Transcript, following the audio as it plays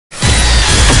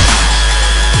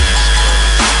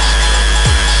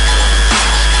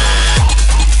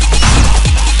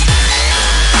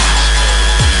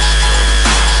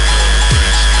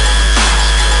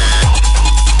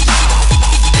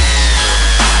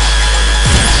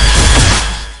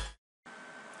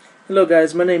Hello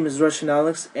guys, my name is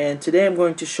Russianalex, and today I'm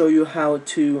going to show you how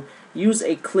to use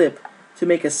a clip to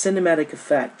make a cinematic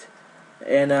effect,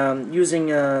 and using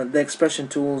the expression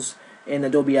tools in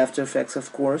Adobe After Effects,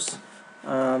 of course.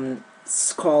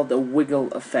 It's called the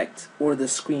wiggle effect or the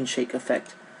screen shake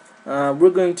effect. We're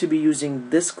going to be using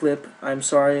this clip. I'm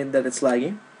sorry that it's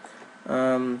laggy.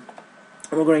 We're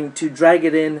going to drag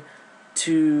it in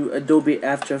to Adobe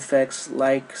After Effects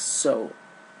like so.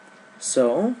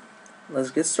 So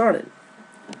let's get started.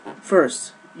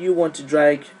 First, you want to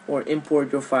drag or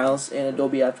import your files in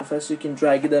Adobe After Effects. You can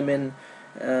drag them in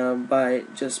by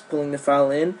just pulling the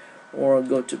file in, or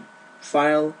go to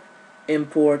File,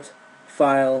 Import,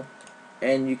 File,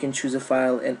 and you can choose a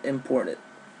file and import it.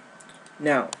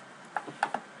 Now,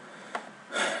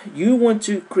 you want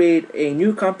to create a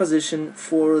new composition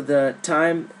for the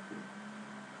time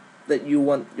that you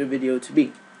want your video to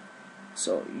be.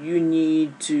 So you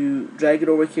need to drag it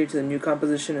over here to the new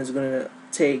composition. It's going to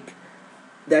take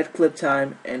that clip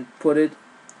time and put it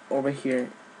over here,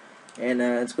 and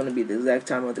it's going to be the exact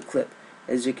time of the clip.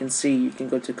 As you can see, you can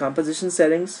go to composition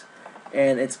settings,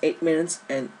 and it's 8 minutes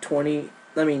and 20,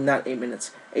 I mean not 8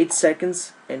 minutes, 8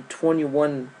 seconds and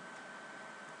 21,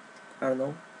 I don't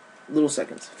know, little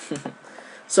seconds.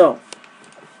 So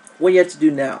what you have to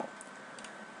do now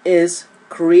is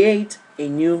create a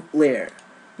new layer.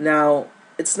 Now,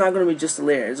 it's not going to be just a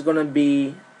layer, it's going to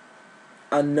be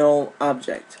a null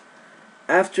object.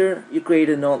 After you create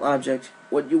a null object,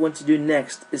 what you want to do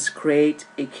next is create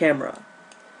a camera.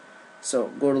 So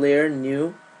go to Layer,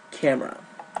 New, Camera,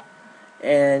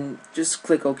 and just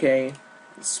click OK.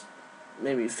 It's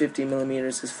maybe 50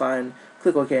 millimeters is fine.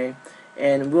 Click OK,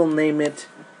 and we'll name it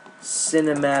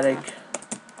Cinematic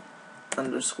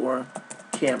 _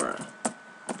 Camera.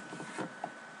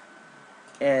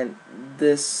 And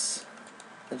this,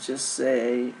 let's just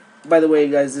say, by the way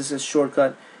guys, this is a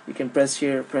shortcut. You can press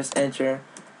here, press enter,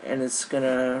 and it's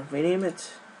gonna rename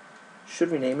it.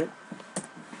 Should rename it.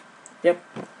 Yep.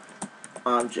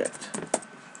 Object.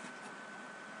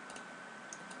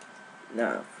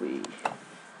 Now if we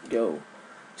go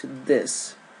to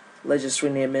this, let's just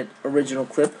rename it Original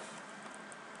Clip.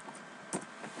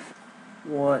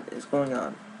 What is going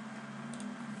on?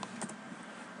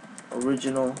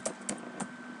 Original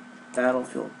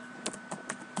Battlefield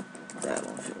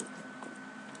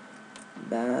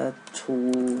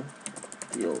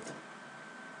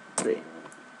 3.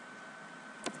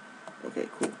 Okay,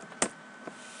 cool.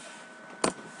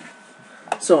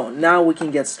 So now we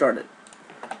can get started.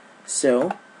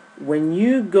 So when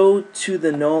you go to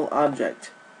the null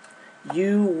object,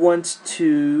 you want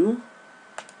to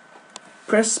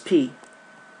press P.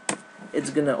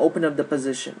 It's gonna open up the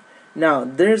position. Now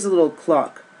there's a little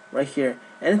clock right here,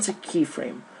 and it's a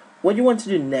keyframe. What you want to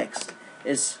do next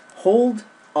is hold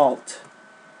Alt,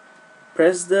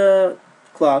 press the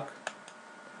clock,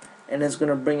 and it's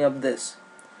gonna bring up this.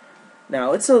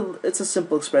 Now it's a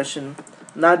simple expression,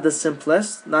 not the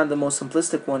simplest, not the most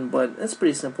simplistic one, but it's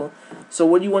pretty simple. So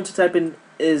what you want to type in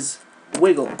is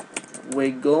wiggle,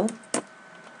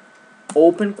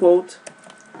 open quote,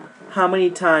 how many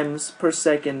times per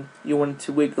second you want it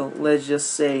to wiggle. Let's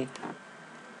just say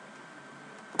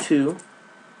 2,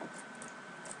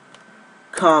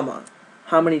 comma,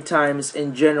 how many times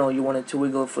in general you want it to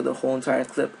wiggle for the whole entire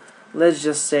clip. Let's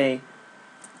just say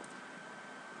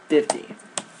 50.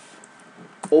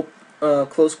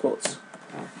 Close quotes,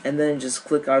 and then just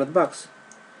click out of the box.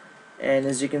 And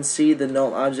as you can see, the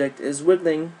null object is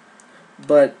wiggling,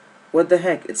 but what the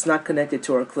heck, it's not connected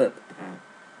to our clip.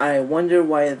 I wonder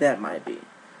why that might be.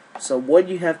 So what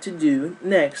you have to do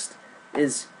next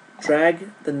is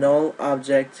drag the null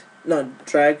object,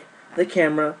 drag the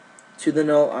camera to the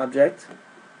null object,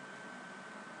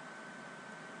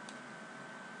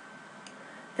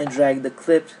 and drag the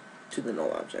clip to the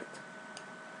null object.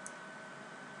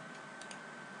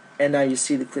 And now you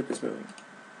see the clip is moving.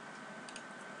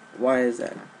 Why is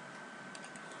that?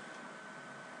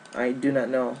 I do not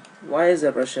know. Why is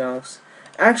that, Russianalex?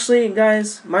 Actually,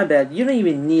 guys, my bad. You don't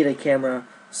even need a camera,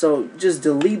 so just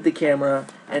delete the camera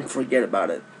and forget about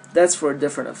it. That's for a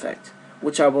different effect,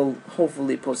 which I will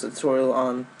hopefully post a tutorial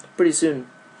on pretty soon.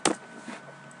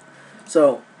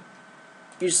 So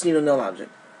you just need a null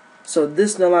object. So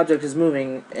this null object is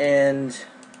moving, and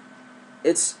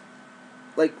it's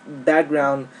like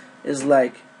background is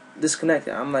like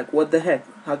disconnected. I'm like, what the heck?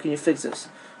 How can you fix this?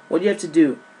 What you have to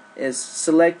do is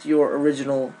select your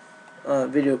original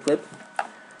video clip,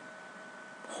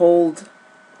 hold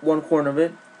one corner of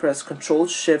it, press Ctrl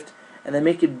Shift, and then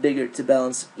make it bigger to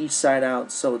balance each side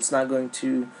out, so it's not going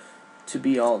to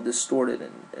be all distorted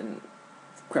and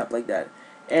crap like that.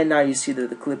 And now you see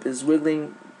that the clip is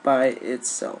wiggling by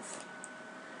itself.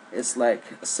 It's like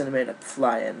a cinematic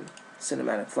fly-in,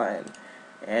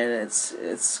 and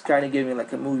it's kind of giving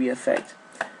like a movie effect.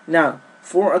 Now,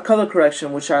 for a color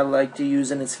correction, which I like to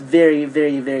use, and it's very,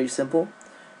 very, very simple.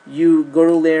 You go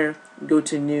to layer, go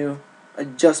to new,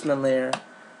 adjustment layer,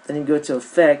 then you go to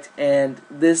effect, and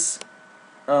this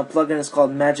plugin is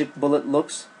called Magic Bullet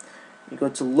Looks. You go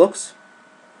to looks,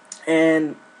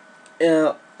 and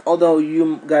although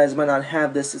you guys might not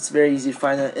have this, it's very easy to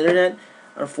find on the internet.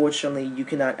 Unfortunately, you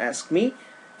cannot ask me,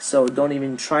 so don't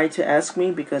even try to ask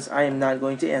me because I am not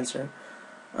going to answer.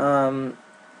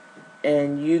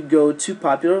 And you go to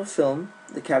popular film,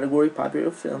 the category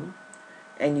popular film,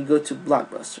 and you go to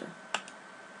blockbuster,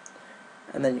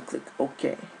 and then you click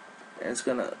OK, and it's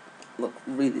gonna look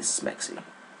really smexy.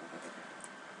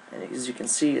 And as you can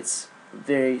see, it's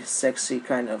very sexy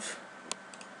kind of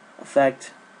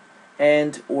effect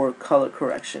and or color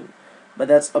correction, but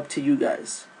that's up to you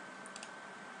guys.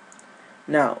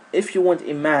 Now, if you want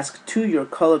a mask to your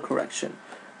color correction,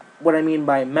 what I mean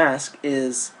by mask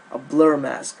is a blur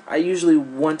mask. I usually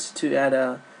want to add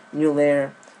a new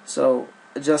layer, so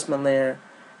adjustment layer,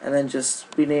 and then just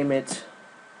rename it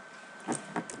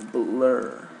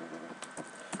blur,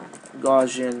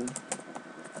 Gaussian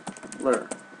blur.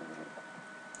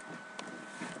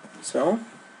 So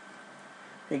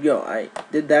here you go, I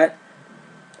did that.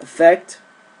 Effect,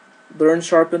 blur and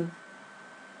sharpen,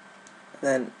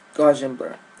 then Gaussian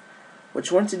blur. What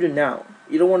you want to do now,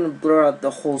 you don't want to blur out the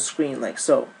whole screen like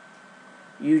so.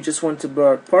 You just want to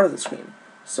blur out part of the screen.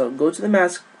 So go to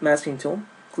the masking tool,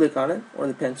 click on it, or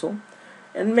the pen tool,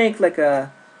 and make like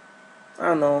a, I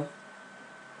don't know,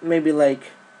 maybe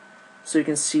like, so you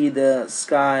can see the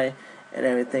sky and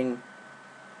everything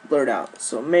blurred out.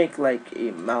 So make like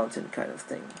a mountain kind of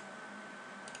thing.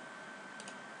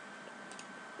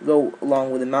 Go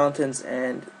along with the mountains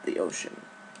and the ocean.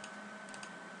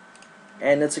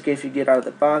 And it's okay if you get out of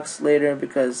the box later,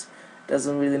 because it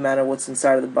doesn't really matter what's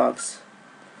inside of the box.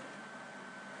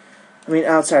 I mean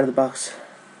outside of the box.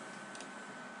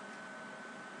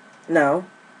 Now,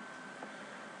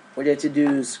 what you have to do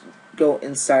is go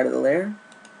inside of the layer,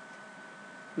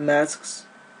 masks,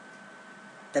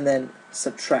 and then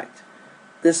subtract.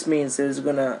 This means it's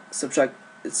gonna subtract.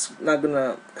 It's not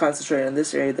gonna concentrate on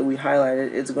this area that we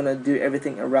highlighted. It's gonna do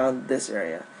everything around this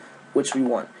area, which we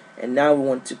want. And now we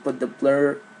want to put the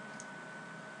blur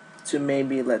to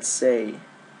maybe, let's say,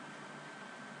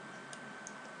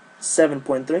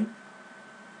 7.3.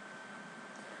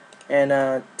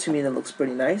 And to me that looks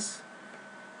pretty nice.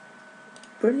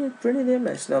 Pretty damn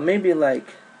nice. Now maybe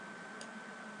like,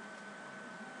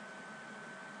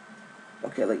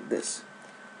 okay, like this.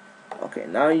 Okay,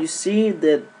 now you see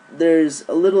that there's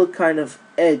a little kind of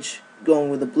edge going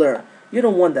with the blur. You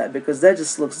don't want that because that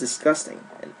just looks disgusting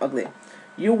and ugly.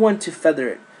 You want to feather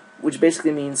it, which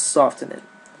basically means soften it.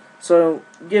 So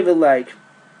give it like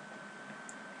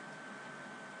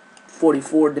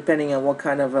 44, depending on what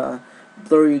kind of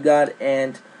blur you got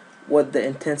and what the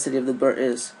intensity of the blur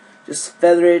is. Just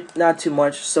feather it, not too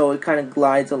much, so it kind of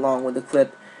glides along with the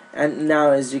clip. And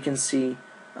now, as you can see,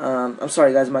 I'm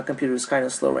sorry guys, my computer is kind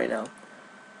of slow right now.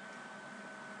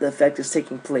 The effect is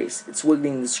taking place. It's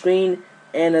wiggling the screen,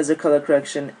 and as a color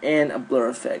correction and a blur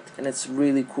effect, and it's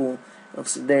really cool. It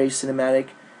looks very cinematic,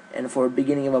 and for the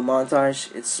beginning of a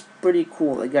montage, it's pretty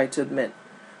cool, I got to admit.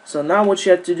 So now what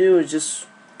you have to do is just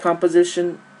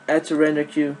composition, add to render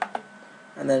queue,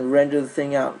 and then render the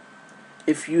thing out.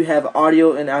 If you have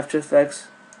audio in After Effects,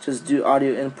 just do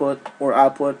audio input or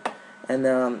output, and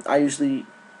I usually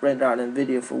render out in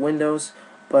video for Windows,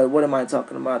 but what am I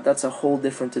talking about? That's a whole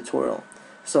different tutorial.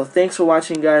 So thanks for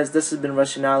watching guys. This has been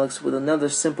Russianalex with another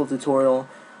simple tutorial.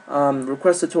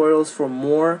 Request tutorials for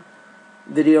more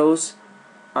videos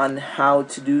on how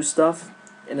to do stuff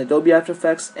in Adobe After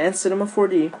Effects and Cinema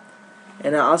 4D,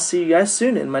 and I'll see you guys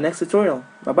soon in my next tutorial.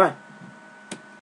 Bye bye.